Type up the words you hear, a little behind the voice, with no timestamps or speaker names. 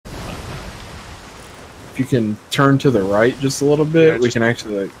you can turn to the right just a little bit, we can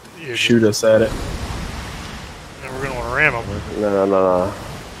actually like, shoot us at it. And we're gonna want to ram them. No.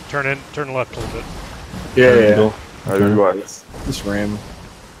 Turn left a little bit. Yeah. Alright, what? Just ram.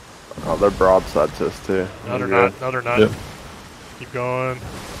 Oh, they're broadside to us too. No, they're not. No, they're not. Yep. Keep going.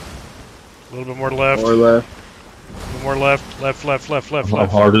 A little bit more left. More left. A little more left. Left. How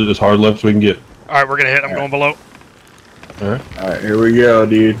hard is as hard left as we can get? All right, we're gonna hit. I'm going below. All right. All right, here we go,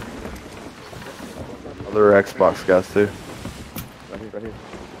 dude. Other Xbox guys too. Right here.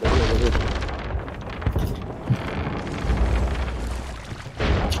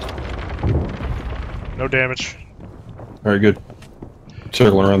 No damage. All right, good.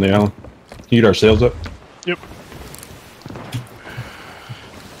 Circling around the island. Can you get our sails up? Yep.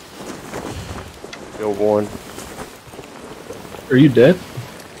 Kill one. Are you dead?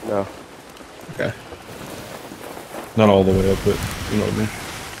 No. Okay. Not all the way up, but you know what I mean.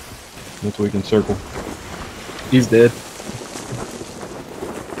 That's we can circle. He's dead.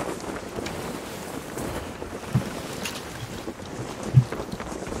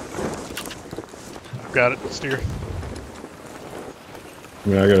 Got it. Steer. I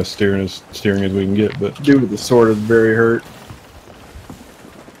mean, I got a steering as we can get, but Dude with the sword is very hurt.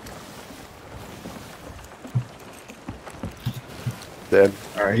 Dead.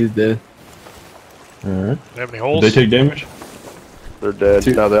 All right, he's dead. all right. Do they have any holes? Did they take damage? They're dead.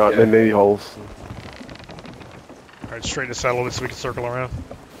 Two. No, they aren't. Yeah. They need holes. All right, straighten this out a little bit so we can circle around.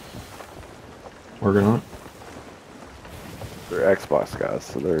 Working on it. They're Xbox guys,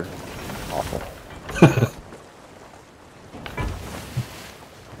 so they're awful.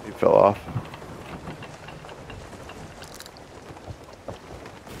 He fell off.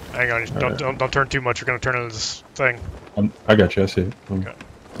 Hang on, don't turn too much. You're gonna turn into this thing. I got you. I see it. I'm Okay.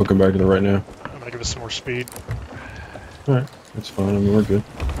 hooking back to the right now. I'm gonna give us some more speed. All right, that's fine. I mean, we're good.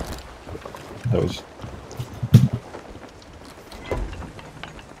 That was.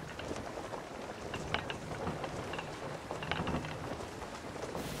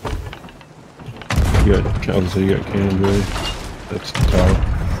 You got, I was say you got cannons ready. That's the tower.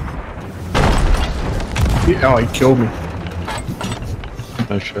 Oh, he killed me.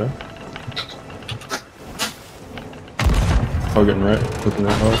 Nice shot. Oh, getting right. Looking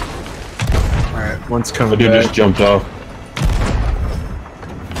right hard. Alright, one's coming One dude back. just jumped off.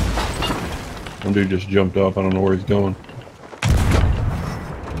 One dude just jumped off. I don't know where he's going.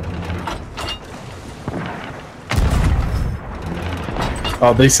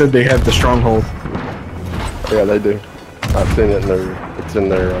 Oh, they said they had the stronghold. Yeah, they do. I've seen it in their. It's in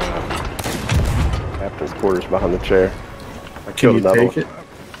their captain's quarters behind the chair. I Can killed you another take one.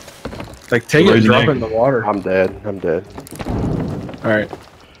 it? Like, take it and drop it in the water. I'm dead. Alright.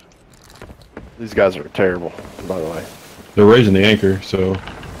 These guys are terrible, by the way. They're raising the anchor, so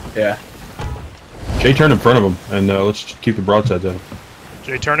Yeah. Jay, turn in front of them, and let's just keep the broadsides at him.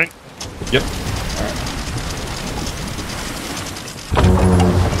 Jay, turning. Yep.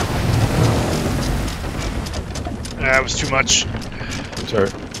 That was too much. It's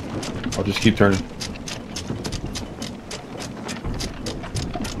alright. I'll just keep turning.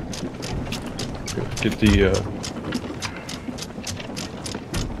 Get the Here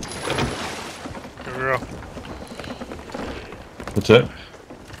we go. what's that?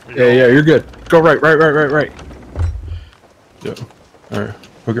 Yeah, you're good. Go right. Yeah. Alright.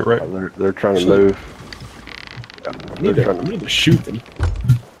 Hook it right. Oh, they're trying to move. Yeah, I need to shoot them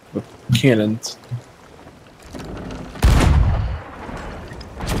with cannons.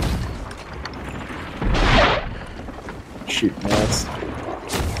 Shoot, nuts.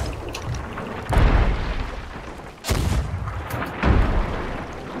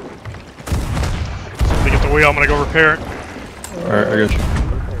 Somebody get the wheel. I'm gonna go repair it. Alright, I got you.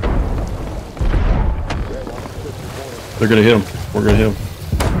 They're gonna hit him. We're gonna hit him.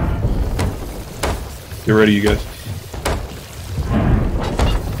 Get ready, you guys.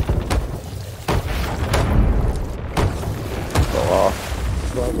 Fell off.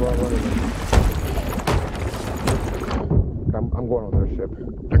 I'm going on their ship.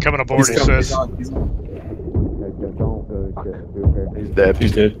 They're coming aboard. He says. He's dead.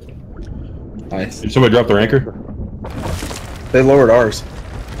 He's dead. Nice. Did somebody drop their anchor? They lowered ours.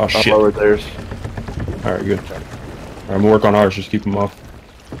 Oh I shit. lowered theirs. Alright, good. Alright, I'm gonna work on ours, just keep them off.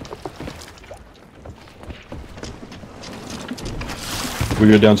 We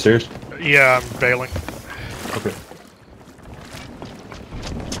go downstairs? Yeah, I'm bailing. Okay.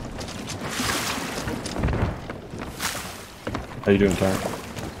 How you doing, Tyler?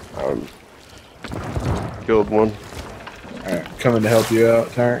 Killed one. Alright, coming to help you out,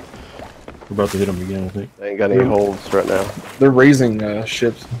 Tarek. We're about to hit them again, I think. They ain't got any holes right now. They're raising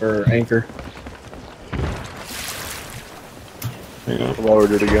ships or anchor. Hang on.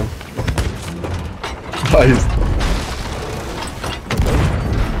 Lowered it again. Nice.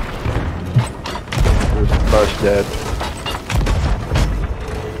 There's a bunch dead.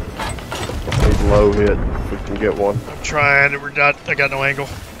 Need low hit if we can get one. I'm trying. We're not. I got no angle.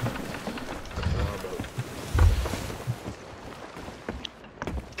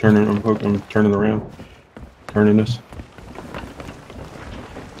 I'm turning around. Turning this.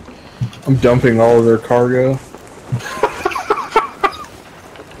 I'm dumping all of their cargo.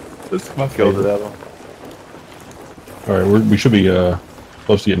 This is my Killed it favorite. out of Alright, we should be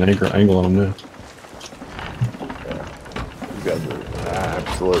supposed to get an angle on them now. You guys are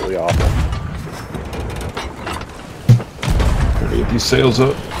absolutely awful. Try to get these sails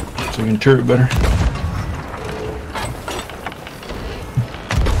up so we can turn it better.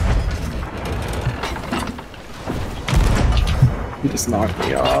 He just knocked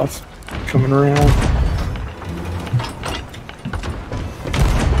me off. Coming around.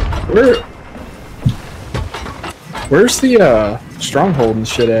 Where's the stronghold and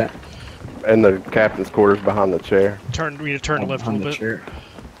shit at? And the captain's quarters behind the chair. We need to turn left a On the little bit. chair.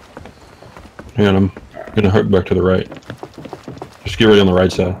 Hang on, I'm gonna hook back to the right. Just get ready on the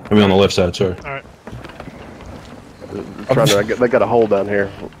right side. I mean on the left side, sorry. Alright. They got a hole down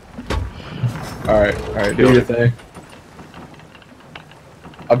here. Alright, do your thing.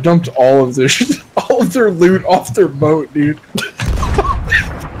 I've dumped all of their loot off their boat, dude.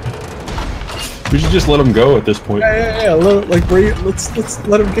 We should just let them go at this point. Yeah. Let's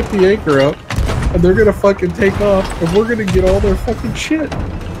let them get the anchor up, and they're gonna fucking take off, and we're gonna get all their fucking shit.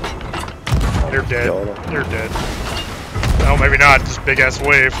 They're dead. They're dead. No, maybe not. This big ass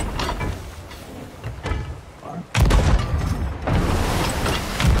wave.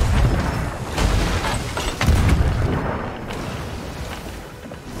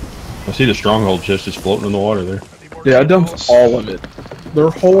 I see the stronghold chest just floating in the water there. Yeah, I dumped all of it. Their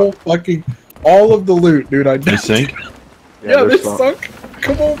whole fucking, all of the loot, dude. I They dumped. sink? Yeah, they sunk.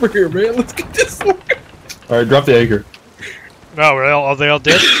 Come over here, man. Let's get this one. Alright, drop the anchor. No, are they all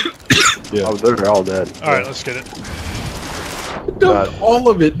dead? Yeah. Oh, they're all dead. Alright, let's get it. I dumped all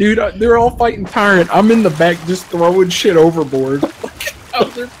of it, dude. They're all fighting Tyrant. I'm in the back just throwing shit overboard.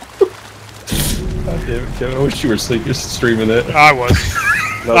 Out there. God damn it, Kevin. I wish you were streaming that. I was.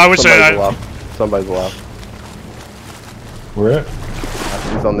 No, I would say somebody's alive. Somebody's alive. Where at?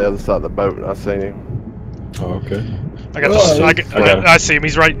 He's on the other side of the boat, and I seen him. Oh, okay. I got this. I see him.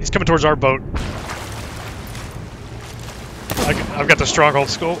 He's right. He's coming towards our boat. I've got the stronghold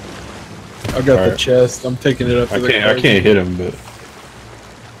skull. I got the chest. I'm taking it up to the I can't hit him, but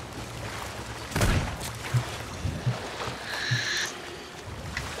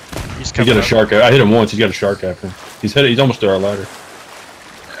He's got a shark. I hit him once. He's got a shark after him. He's almost to our ladder.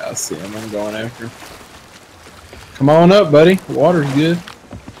 Yeah, I see him. I'm going after him. Come on up, buddy. The water's good.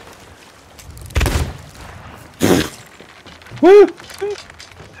 Woo!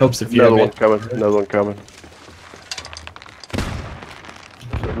 Helps if you Another have one it. coming. Another one coming.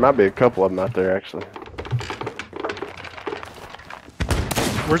 There might be a couple of them out there, actually.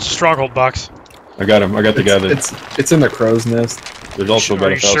 Where's the stronghold box? I got him. I got the guy that. It's in the crow's nest. There's also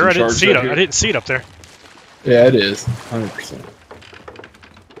about Are you 1,000 sure? I didn't sharks see it. out here. I didn't see it up there. Yeah, it is. 100%.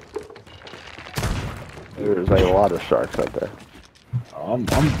 There's a lot of sharks out there.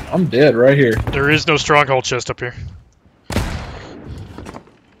 I'm dead right here. There is no stronghold chest up here.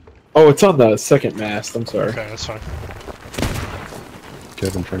 Oh, it's on the second mast. I'm sorry. Okay, that's fine.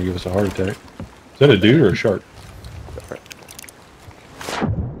 Kevin trying to give us a heart attack. Is that a dude or a shark?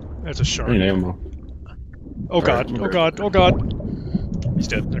 That's a shark. I need ammo. Oh god, oh god, oh god. He's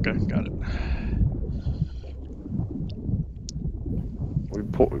dead. Okay, got it.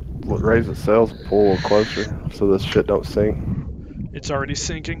 We raise the sails, pull a little closer so this shit don't sink. It's already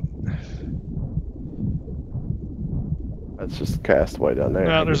sinking. That's just castaway down there.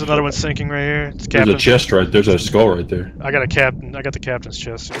 No, there's another one sinking right here. It's There's captain. a chest right there's a skull right there. I got the captain's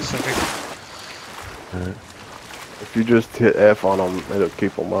chest. It's sinking. Alright. If you just hit F on them, it'll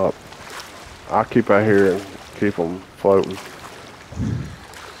keep them up. I'll keep out here and keep them floating.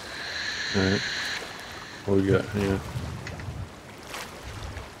 Alright. What we got? Yeah.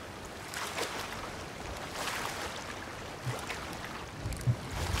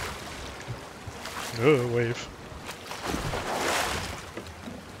 Oh, wave.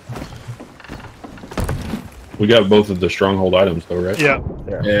 We got both of the stronghold items though, right? Yeah.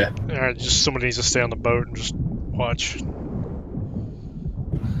 Yeah. Alright, just somebody needs to stay on the boat and just watch.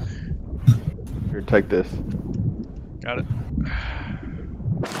 Here, take this. Got it.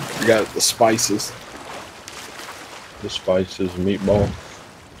 We got the spices. The spices, meatball.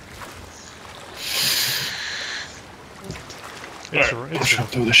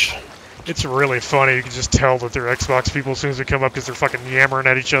 It's really funny. You can just tell that they're Xbox people as soon as they come up because they're fucking yammering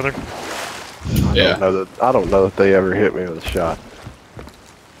at each other. I don't know that they ever hit me with a shot.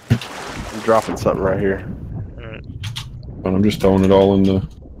 I'm dropping something right here. Alright. But I'm just throwing it all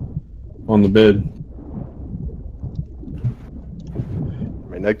on the bed.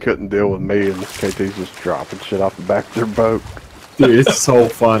 I mean, they couldn't deal with me, and KT's just dropping shit off the back of their boat. Dude, it's so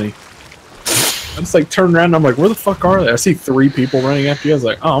funny. I just like turn around and I'm like, where the fuck are they? I see 3 people running after you. I was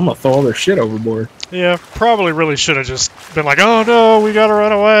like, oh, I'm gonna throw all their shit overboard. Yeah, probably really should have just been like, oh no, we gotta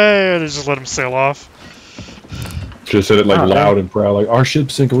run away, and just let them sail off. Should have said it like loud and proud, like, our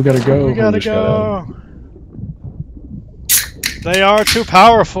ship's sinking, we gotta go. We gotta go. They are too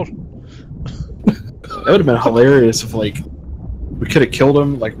powerful. That would have been hilarious if, like, we could have killed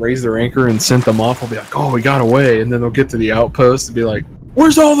them, like, raised their anchor and sent them off. I'll be like, oh, we got away. And then they'll get to the outpost and be like,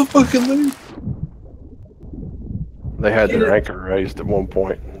 where's all the fucking loot? They had their anchor raised at one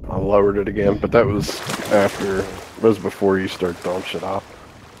point. I lowered it again, but that was before you started throwing shit off.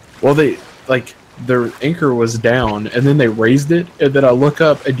 Well, their anchor was down, and then they raised it, and then I look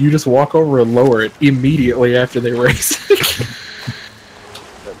up, and you just walk over and lower it immediately after they raised it.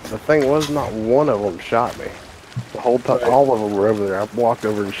 The thing was, not one of them shot me. The whole time, all of them were over there. I walked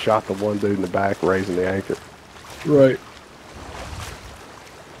over and shot the one dude in the back, raising the anchor. Right.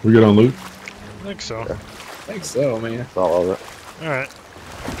 We good on loot? I think so. Yeah. I think so, man. That's all of it. Alright.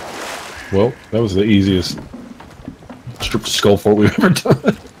 Well, that was the easiest strip skull fort we've ever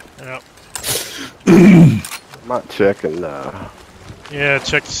done. Yep. Might check and Yeah,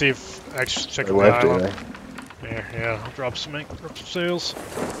 check to see if check they the left island. it there. Yeah, I'll drop some sails.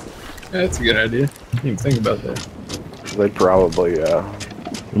 Yeah, that's a good idea. Didn't even think about that. They probably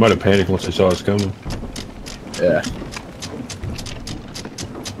We might have panicked once they saw us coming. Yeah.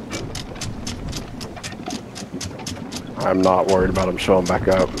 I'm not worried about them showing back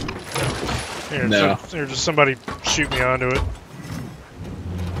up. Here, No. There's just somebody shoot me onto it.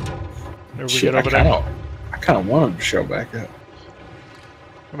 There we Shit, get over there. I kind of want them to show back up.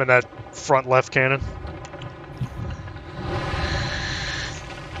 I'm in that front left cannon.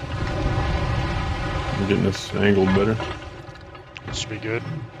 I'm getting this angled better. This should be good.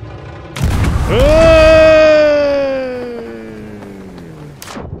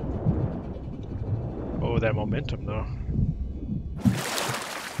 Oh, that momentum though.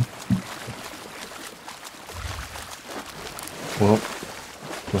 Well,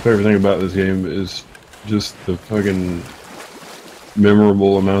 my favorite thing about this game is just the fucking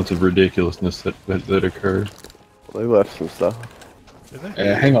memorable amounts of ridiculousness that occur. Well, they left some stuff. Did they?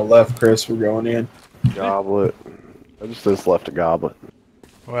 Yeah, hang a left, Chris. We're going in. Goblet. I just left a goblet.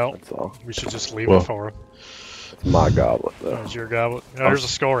 Well, That's all. we should just leave Well. it for him. It's my goblet, Oh, though. it's your goblet. Oh, there's a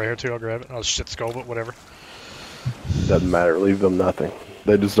skull right here too. I'll grab it. Oh shit, skull, but whatever. Doesn't matter. Leave them nothing.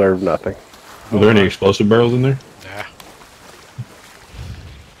 They deserve nothing. Are there any explosive barrels in there? Nah.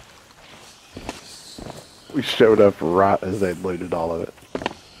 We showed up right as they'd looted all of it.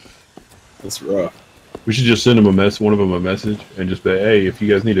 That's rough. We should just send them one of them a message, and just be, hey, if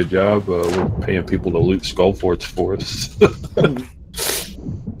you guys need a job, we're paying people to loot skull forts for us.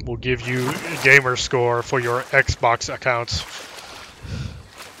 We'll give you a gamer score for your Xbox accounts.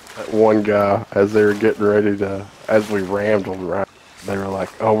 That one guy, as they were getting ready to, as we rammed them, right, they were like,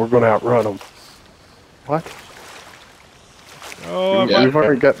 "Oh, we're going to outrun them." What? Oh, Yeah. You've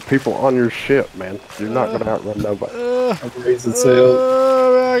already got people on your ship, man. You're not going to outrun nobody. I'm raising sail.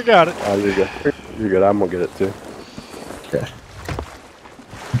 I got it. Oh, you're good. You're good. I'm going to get it, too. Okay.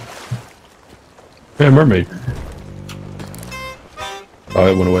 Hey, mermaid. Oh,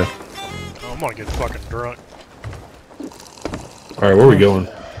 it went away. Oh, I'm gonna get fucking drunk. Alright, where are we going?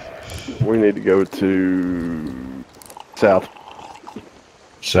 We need to go to southwest.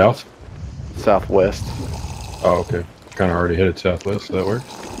 Oh, okay. Kind of already headed southwest, so that works.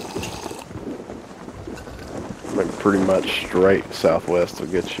 Like pretty much straight southwest will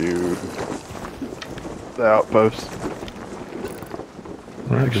get you the outpost.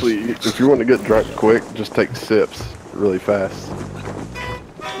 All right, Actually, if you want to get drunk quick, just take sips really fast.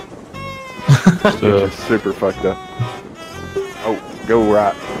 It's super fucked up. Oh, go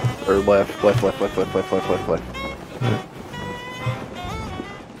right or left.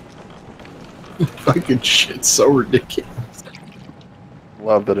 Fucking shit's so ridiculous.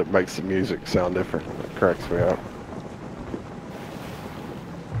 Love that it makes the music sound different. It cracks me up.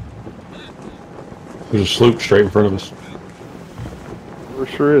 There's a sloop straight in front of us. There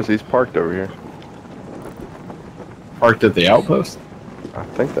sure is. He's parked over here. Parked at the outpost? I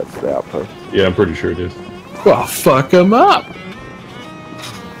think that's the outpost. Yeah, I'm pretty sure it is. Well, fuck him up.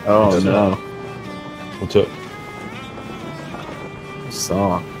 Oh no. What's up?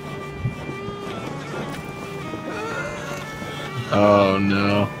 Song. Oh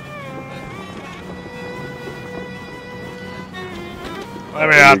no. Let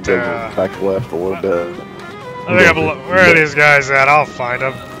me out Go there. back left a little bit. I think where are these guys at? I'll find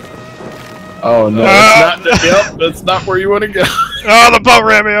them. Oh no, that's not. Yep, that's not where you want to go. Oh, the boat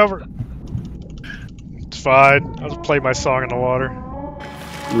ran me over. It's fine. I'll just play my song in the water.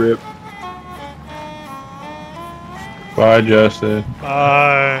 Rip. Bye, Justin.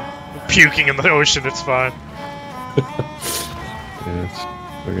 Puking in the ocean. It's fine. Yeah, it's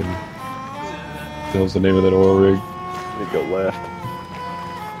fucking. Tells the name of that oil rig. You go left.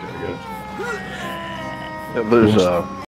 Yeah, I got it. Yeah, there's